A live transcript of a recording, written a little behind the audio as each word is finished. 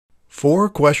4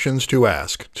 questions to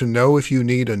ask to know if you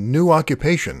need a new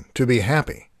occupation to be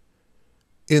happy.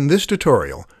 In this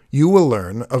tutorial, you will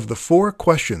learn of the 4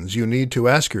 questions you need to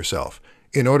ask yourself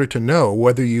in order to know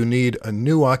whether you need a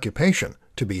new occupation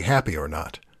to be happy or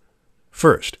not.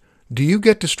 First, do you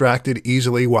get distracted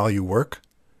easily while you work?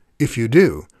 If you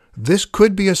do, this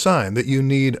could be a sign that you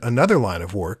need another line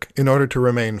of work in order to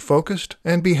remain focused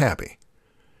and be happy.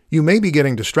 You may be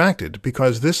getting distracted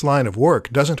because this line of work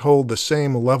doesn't hold the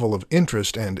same level of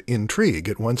interest and intrigue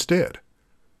it once did.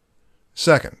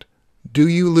 Second, do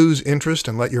you lose interest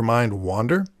and let your mind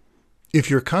wander? If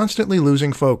you're constantly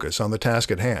losing focus on the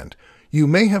task at hand, you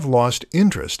may have lost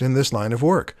interest in this line of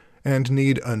work and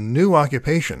need a new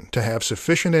occupation to have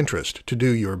sufficient interest to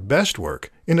do your best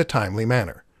work in a timely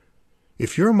manner.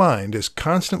 If your mind is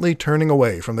constantly turning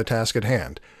away from the task at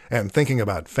hand and thinking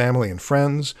about family and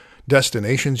friends,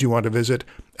 destinations you want to visit,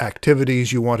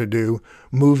 activities you want to do,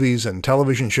 movies and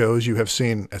television shows you have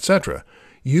seen, etc.,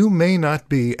 you may not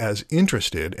be as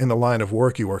interested in the line of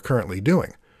work you are currently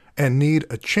doing and need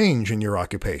a change in your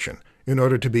occupation in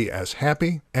order to be as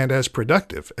happy and as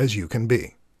productive as you can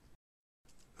be.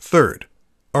 Third,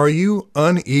 are you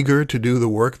uneager to do the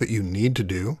work that you need to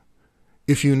do?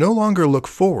 If you no longer look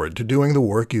forward to doing the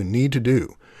work you need to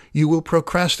do, you will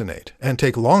procrastinate and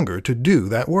take longer to do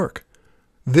that work.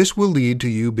 This will lead to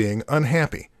you being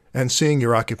unhappy and seeing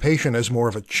your occupation as more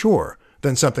of a chore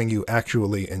than something you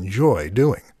actually enjoy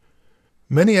doing.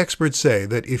 Many experts say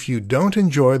that if you don't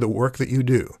enjoy the work that you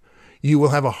do, you will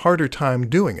have a harder time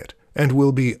doing it and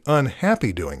will be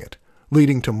unhappy doing it,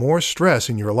 leading to more stress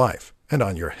in your life and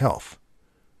on your health.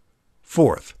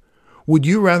 Fourth, would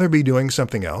you rather be doing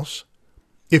something else?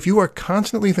 If you are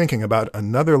constantly thinking about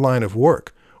another line of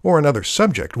work or another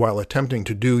subject while attempting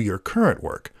to do your current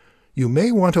work, you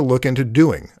may want to look into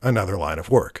doing another line of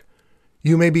work.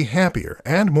 You may be happier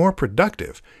and more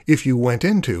productive if you went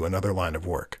into another line of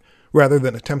work, rather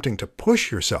than attempting to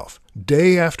push yourself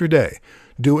day after day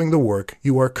doing the work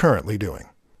you are currently doing.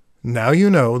 Now you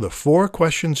know the 4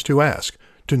 questions to ask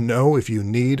to know if you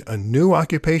need a new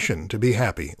occupation to be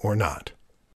happy or not.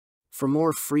 For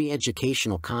more free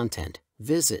educational content,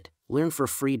 visit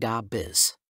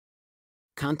learnforfree.biz.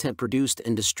 Content produced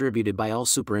and distributed by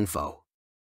AllSuperInfo.